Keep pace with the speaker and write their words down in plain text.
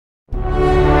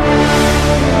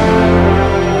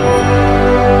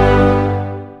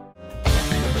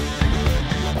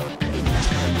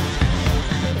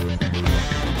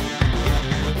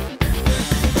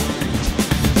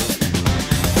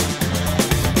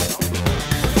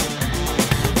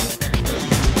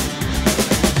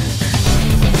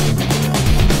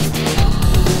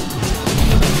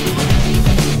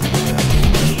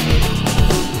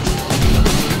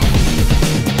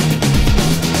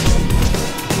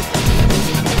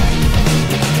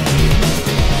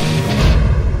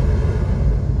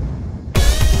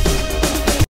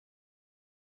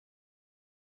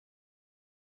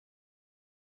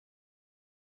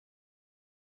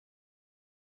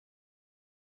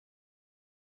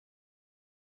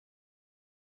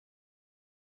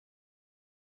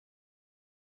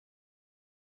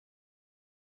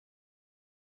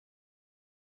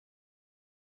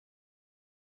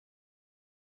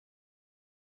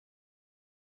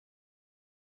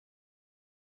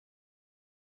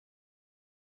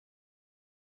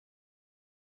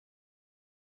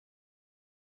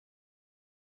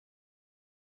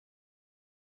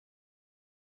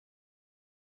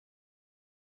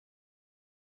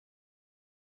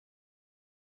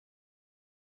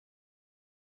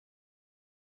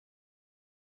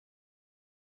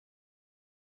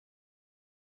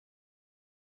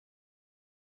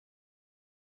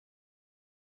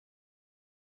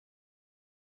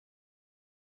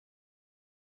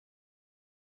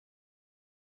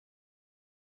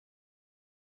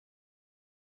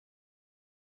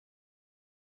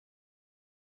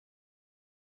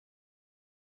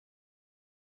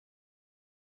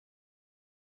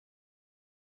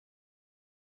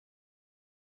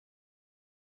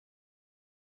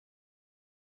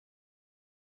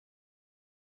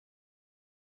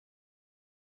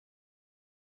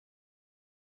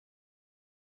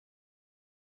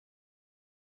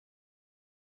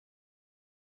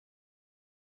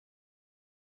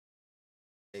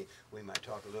we might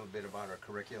talk a little bit about our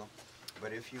curriculum.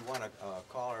 But if you want to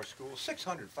call our school,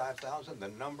 600-5000, the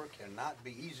number cannot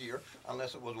be easier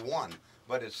unless it was 1.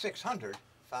 But it's 600-5000,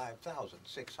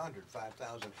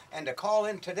 600-5000. And to call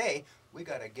in today, we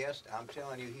got a guest, I'm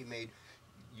telling you, he made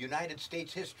United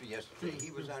States history yesterday.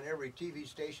 He was on every TV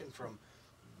station from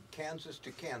Kansas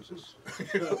to Kansas.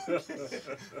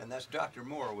 And that's Dr.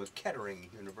 Moore with Kettering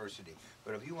University.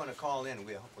 But if you want to call in,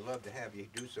 we'd love to have you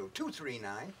do so.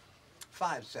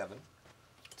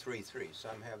 239-5733.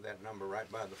 Some have that number right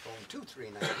by the phone.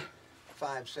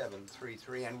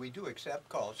 239-5733. And we do accept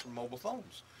calls from mobile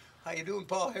phones. How you doing,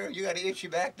 Paul? Here, you got an itchy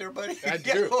back there, buddy? I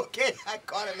do. Okay, I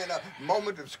caught him in a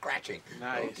moment of scratching.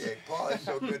 Nice. Okay, Paul, it's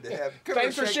so good to have you.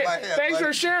 Thanks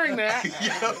for sharing that.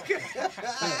 Yeah, okay.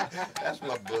 That's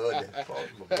my bud. Paul's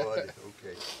my bud.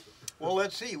 Okay. Well,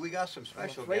 let's see. We got some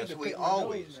special guests. We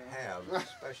always have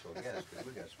special guests because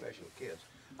we got special kids.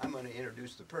 I'm going to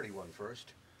introduce the pretty one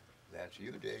first. That's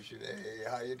you, Desiree.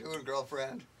 How you doing,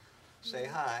 girlfriend? Say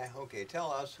hi. Okay,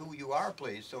 tell us who you are,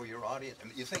 please, so your audience.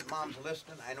 You think Mom's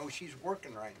listening? I know she's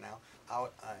working right now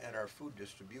out at our food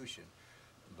distribution,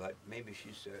 but maybe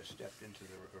she's stepped into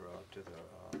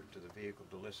the vehicle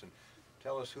to listen.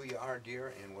 Tell us who you are,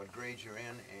 dear, and what grade you're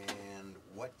in, and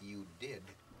what you did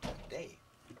today.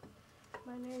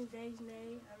 My name is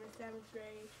Desiree. I'm in 7th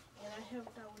grade, and I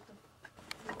helped out with the.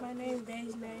 My name is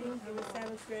Desiree. I'm in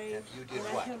 7th grade. And you did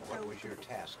what? What was your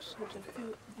tasks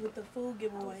today? With the food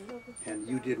giveaway. And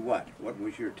you did what? What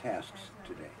was your tasks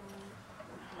today?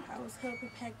 I was helping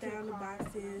pack down the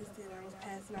boxes, and I was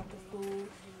passing out the food.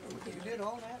 You did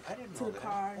all that? I didn't know to the that.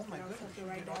 cars, Oh my and I was goodness, helping you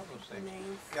write did all down those the things.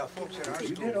 names. Yeah, folks at our school.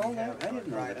 You did all that? I didn't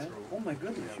know that. Oh my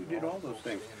goodness, you did all those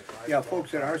things. Yeah,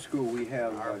 folks at our school, we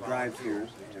have drive-thrus,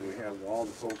 and we have all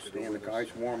the folks stay in the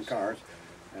cars, warm cars,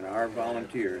 and our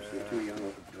volunteers, the two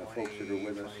young folks that are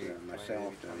with us,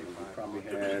 myself, and we probably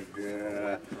had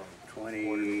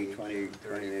 20,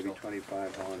 maybe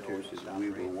 25 volunteers. We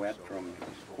were wet from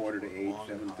 7:45 to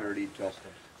 7:30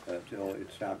 till it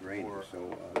stopped raining. So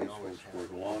these folks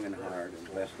worked long and hard, and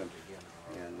bless them.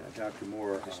 And Dr.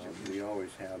 Moore, we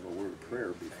always have a word of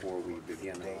prayer before we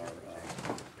begin our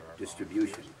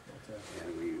distribution.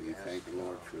 And we thank the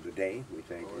Lord for the day. We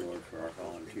thank the Lord for our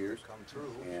volunteers.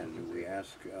 And we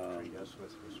ask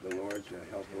the Lord to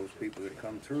help those people that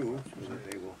come through so that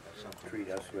they will treat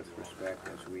us with respect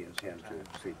as we intend to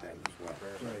treat them as well.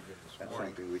 That's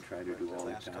something we try to do all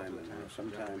the time. And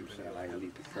sometimes I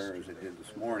lead the prayer as I did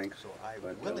this morning.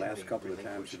 But the last couple of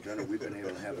times we've done it, we've been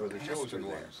able to have a pastor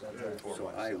there. So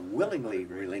I willingly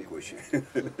relinquish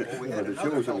for the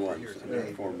chosen ones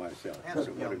for myself.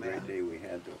 So what a great day we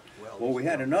had, though. Well, we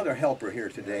had another helper here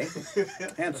today,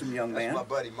 handsome young man. That's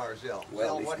my buddy Marzell.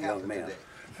 Well, Zell, what he's a young happened man. today?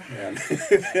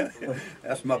 And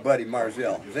that's my buddy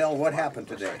Marzell. Zell, what happened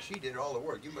today? She did all the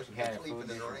work. You must have been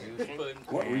sleeping in the rain.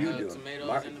 What were you doing?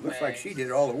 Looks like she did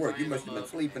all the work. You must have been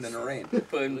sleeping in the rain.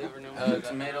 Putting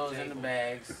tomatoes in the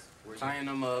bags, tying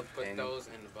them up, and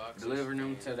delivering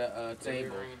them to the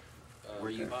table.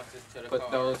 Where you put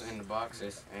those in the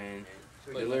boxes and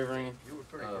delivering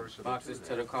boxes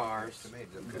to the cars.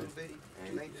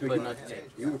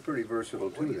 You were pretty versatile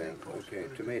too then. Okay,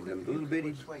 them little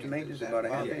bitty tomatoes, about a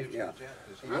half inch. Yeah.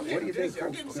 What do you think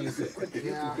folks are going to do? Quit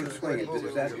swinging.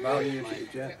 Is that about you,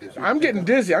 Jeff? I'm getting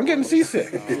dizzy. I'm getting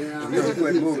seasick. Really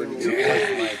quit moving. You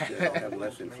might have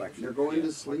less inflection. You're going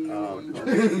to sleep.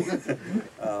 You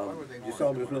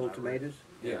saw those little tomatoes?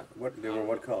 Yeah. They were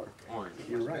what color? Orange.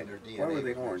 You're right. Why were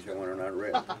they orange and were not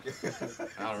red? I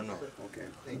don't know. Okay.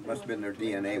 Must have been their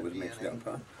DNA was mixed up,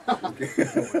 huh? Okay.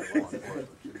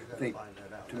 Think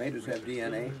tomatoes have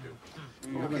DNA?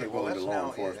 You're going to go into law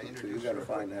enforcement, so you've got to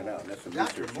find that out. That's some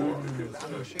research you want to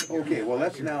do. Okay, well,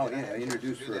 let's now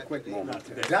introduce for a quick moment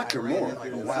Dr. Moore.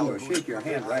 I'll shake your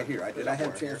hand right here. Did I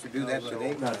have a chance to do that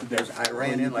today? I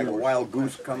ran in like a wild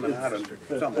goose coming out of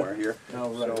somewhere here.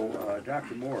 So,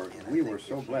 Dr. Moore, we were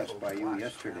so blessed by you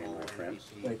yesterday, my friend.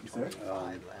 Thank you, sir.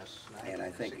 And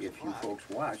I think if you folks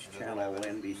watched channel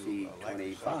NBC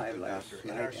 25 last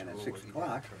night and at 6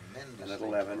 o'clock and at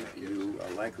 11, you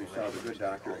likely saw the good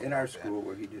doctor in our school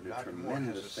where he did a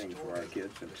tremendous thing for our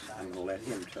kids, and I'm going to let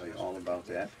him tell you all about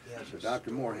that. So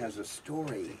Dr. Moore has a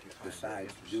story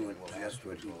besides doing just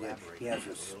what he did. He has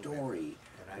a story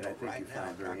that I think you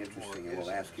found very interesting, and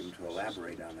we'll ask him to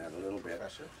elaborate on that a little bit.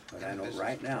 But I know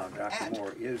right now Dr.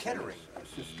 Moore is Kettering an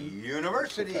assistant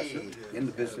University professor in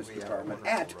the business department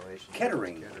at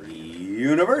Kettering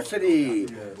University.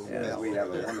 And we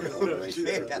have a wonderful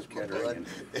relationship with Kettering,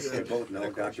 and they both know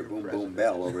Dr. Boom Boom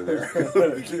Bell over there.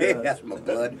 Okay, that's my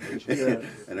bud.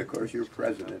 And of course your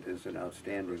president is an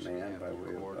outstanding man by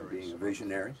way of being a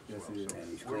visionary, and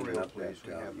he's cleaning up that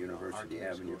University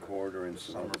Avenue corridor and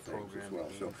some other things as well.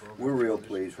 So we're real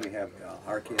pleased. We have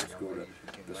our kids go to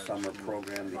the summer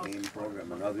program, the AIM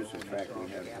program, and others. In fact, we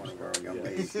had one of our young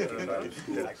ladies out of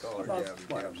school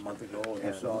about a month ago,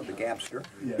 and saw the Gapster.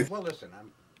 Well, listen,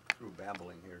 I'm through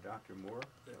babbling here. Dr. Moore,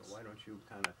 why don't you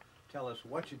kind of tell us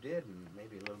what you did and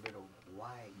maybe a little bit of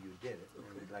why you did it.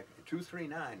 Okay. Like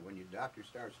 239, when your doctor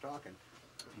starts talking,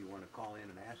 if you want to call in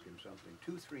and ask him something,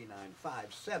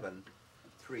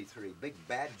 239-5733. Big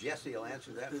Bad Jesse will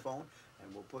answer that phone,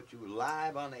 and we'll put you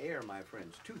live on the air, my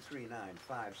friends.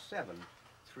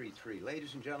 239-5733.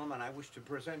 Ladies and gentlemen, I wish to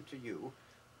present to you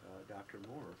Dr.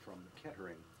 Moore from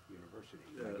Kettering University,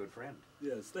 my good friend.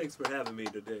 Yes, thanks for having me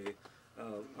today,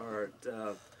 Art.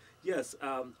 Yes,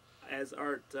 as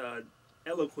Art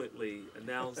eloquently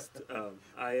announced,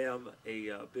 I am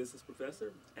a business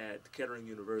professor at Kettering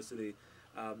University.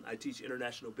 I teach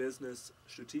international business,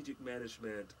 strategic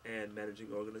management, and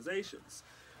managing organizations.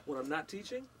 When I'm not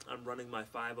teaching, I'm running my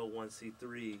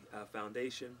 501c3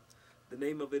 foundation. The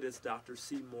name of it is Dr.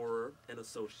 C. Moorer and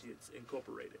Associates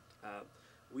Incorporated.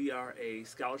 We are a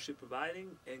scholarship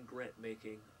providing and grant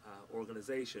making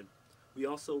organization. We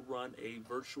also run a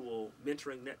virtual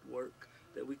mentoring network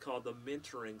that we call the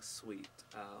Mentoring Suite.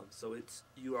 So its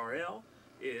URL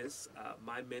is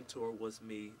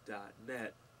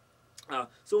mymentorwasme.net.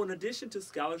 So in addition to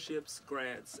scholarships,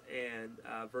 grants, and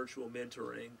virtual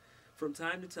mentoring, from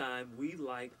time to time we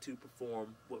like to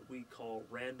perform what we call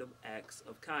random acts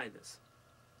of kindness.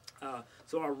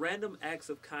 So our random acts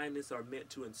of kindness are meant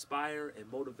to inspire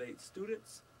and motivate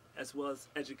students as well as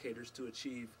educators to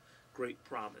achieve great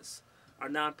promise. Our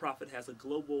nonprofit has a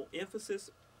global emphasis,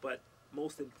 but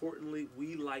most importantly,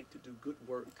 we like to do good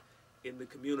work in the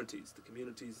communities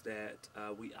that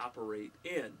we operate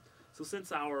in. So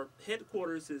since our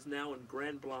headquarters is now in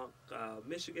Grand Blanc,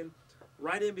 Michigan,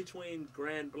 right in between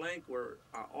Grand Blanc, where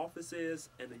our office is,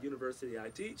 and the university I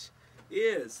teach,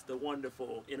 is the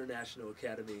wonderful International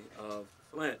Academy of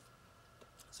Flint.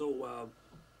 So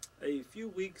a few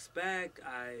weeks back,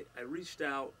 I reached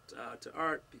out to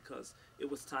Art because it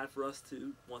was time for us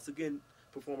to, once again,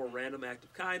 perform a random act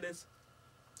of kindness,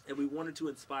 and we wanted to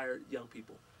inspire young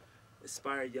people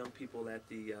at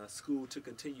the school to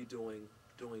continue doing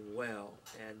well.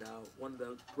 And one of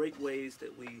the great ways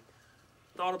that we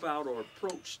thought about or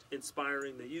approached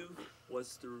inspiring the youth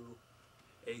was through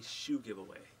a shoe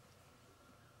giveaway.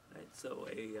 Right, so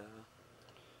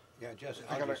Yeah, Jesse,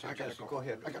 I gotta go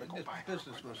ahead. I gotta go This buy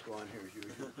business must go on here as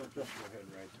usual. Just go ahead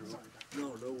right through.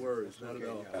 no worries, not at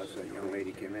all. So a young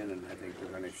lady came in, and I think we're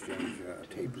going to exchange a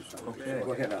tape or something. Okay. So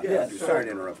go ahead on. Yes. Sorry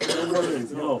to interrupt. No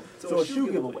worries, no. So a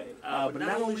shoe giveaway. But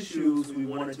not only shoes, we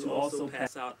wanted to also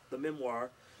pass out the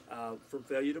memoir, From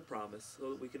Failure to Promise,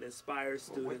 so that we can inspire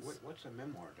students. What's a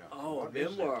memoir, Doc? Oh, What a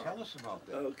memoir. is that? Tell us about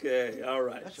that. Okay, all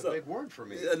right. That's a big word for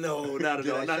me. No, not at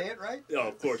all. Did I say it right? Oh,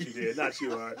 of course you did. Not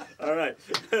you, Art. All right.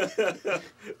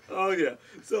 Oh, yeah.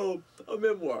 So, a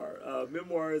memoir.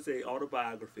 Memoir is a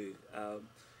autobiography.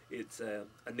 It's a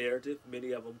narrative.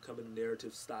 Many of them come in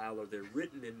narrative style, or they're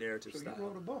written in narrative style. You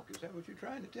wrote a book. Is that what you're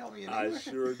trying to tell me in I English?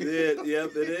 sure did.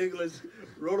 Yep, in English.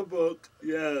 Wrote a book.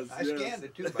 Yes. I scanned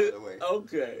it too, by the way.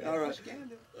 Okay. Yeah, all I right.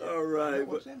 scanned it. All right. I know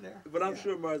what's in there. But I'm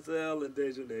sure Marcel and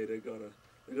Dejanay, they're gonna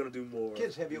do more.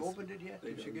 Kids, have you opened it yet?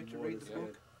 Did you get to read the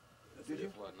book? Did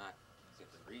you? Well, not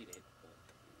get to read it, but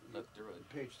look through it.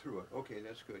 Page through it. Okay,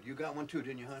 that's good. You got one too,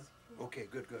 didn't you, hon? Okay,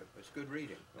 good. That's good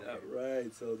reading. Okay. All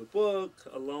right. So the book,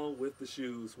 along with the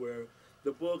shoes, where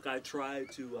the book I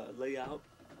tried to lay out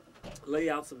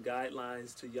some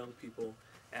guidelines to young people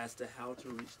as to how to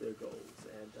reach their goals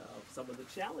and some of the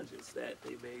challenges that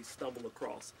they may stumble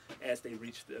across as they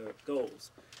reach their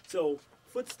goals. So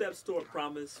Footsteps Toward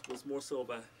Promise was more so of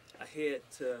a head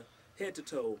to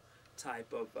toe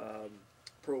type of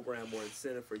program or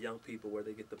incentive for young people, where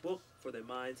they get the book for their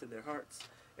minds and their hearts,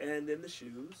 and then the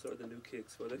shoes or the new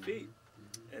kicks for their feet.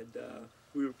 And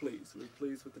we were pleased. We were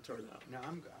pleased with the turnout. Now,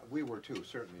 we were too,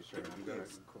 certainly, sir. I'm going to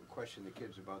question the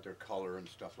kids about their color and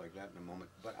stuff like that in a moment.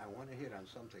 But I want to hit on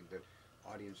something that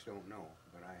audience don't know,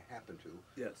 but I happen to.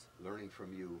 Yes. Learning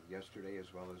from you yesterday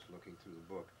as well as looking through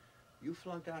the book. You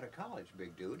flunked out of college,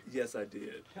 big dude. Yes, I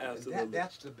did.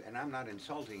 Absolutely. And I'm not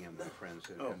insulting him, my friends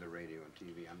Oh. in the radio and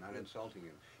TV. I'm not insulting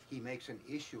him. He makes an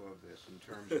issue of this in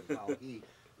terms of how he,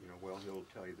 well, he'll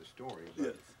tell you the story, but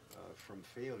Yes. From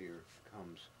failure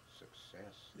comes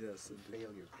success. Yes, From indeed.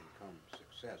 failure can come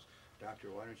success.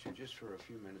 Doctor, why don't you just for a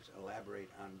few minutes elaborate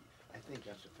on, I think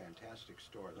that's a fantastic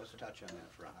story. Let's touch on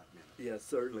that for a hot minute. Yes,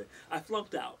 certainly. I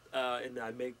flunked out, and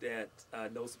I make that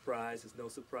no surprise. It's no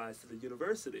surprise to the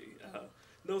university.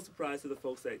 No surprise to the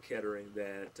folks at Kettering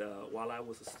that while I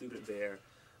was a student there,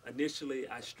 initially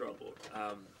I struggled.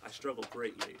 I struggled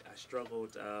greatly. I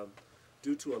struggled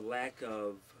due to a lack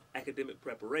of academic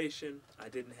preparation. I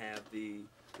didn't have the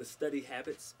study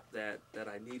habits that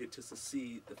I needed to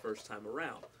succeed the first time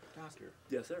around. Doctor.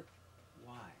 Yes, sir.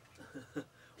 Why?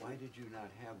 Why did you not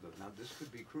have those? Now, this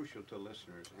could be crucial to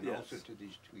listeners and Yes. also to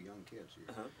these two young kids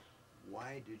here.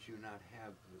 Why did you not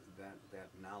have that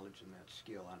knowledge and that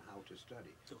skill on how to study?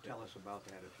 Okay. Tell us about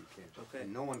that if you can. Okay.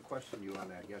 And no one questioned you on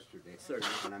that yesterday.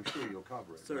 Certainly. And I'm sure you'll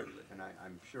cover it. Certainly. And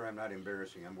I'm sure I'm not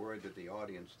embarrassing. I'm worried that the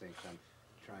audience thinks I'm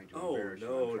trying to Oh, embarrass you.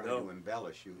 no, I'm trying no. to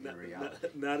embellish you in reality.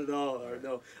 Not at all. Or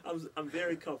no, I'm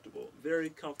very comfortable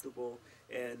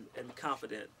and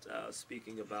confident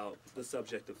speaking about the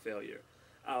subject of failure.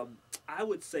 I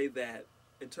would say that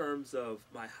in terms of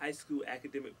my high school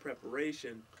academic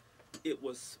preparation, it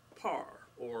was par,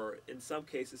 or in some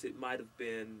cases it might have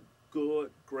been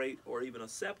good, great, or even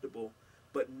acceptable,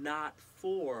 but not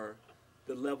for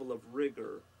the level of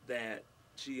rigor that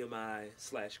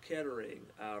GMI/Kettering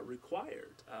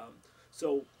required.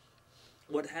 So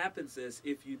what happens is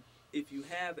if you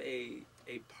have a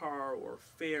par or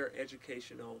fair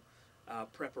educational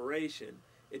preparation,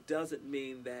 it doesn't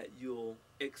mean that you'll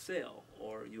excel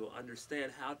or you'll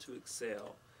understand how to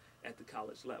excel at the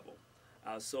college level.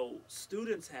 So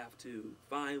students have to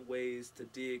find ways to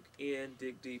dig in,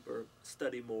 dig deeper,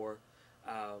 study more.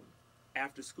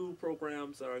 After school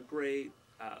programs are great.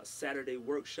 Saturday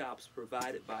workshops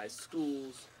provided by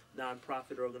schools,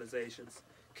 nonprofit organizations.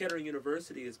 Kettering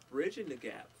University is bridging the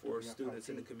gap for students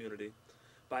in the community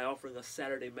by offering a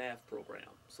Saturday math program.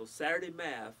 So Saturday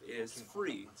math is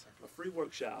free, a free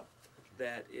workshop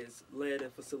that is led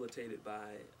and facilitated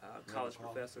by college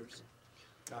professors.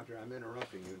 Doctor, I'm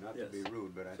interrupting you, not to be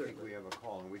rude, but I think we have a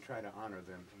call, and we try to honor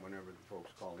them whenever the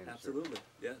folks call in. Absolutely,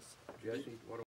 yes. Jesse, what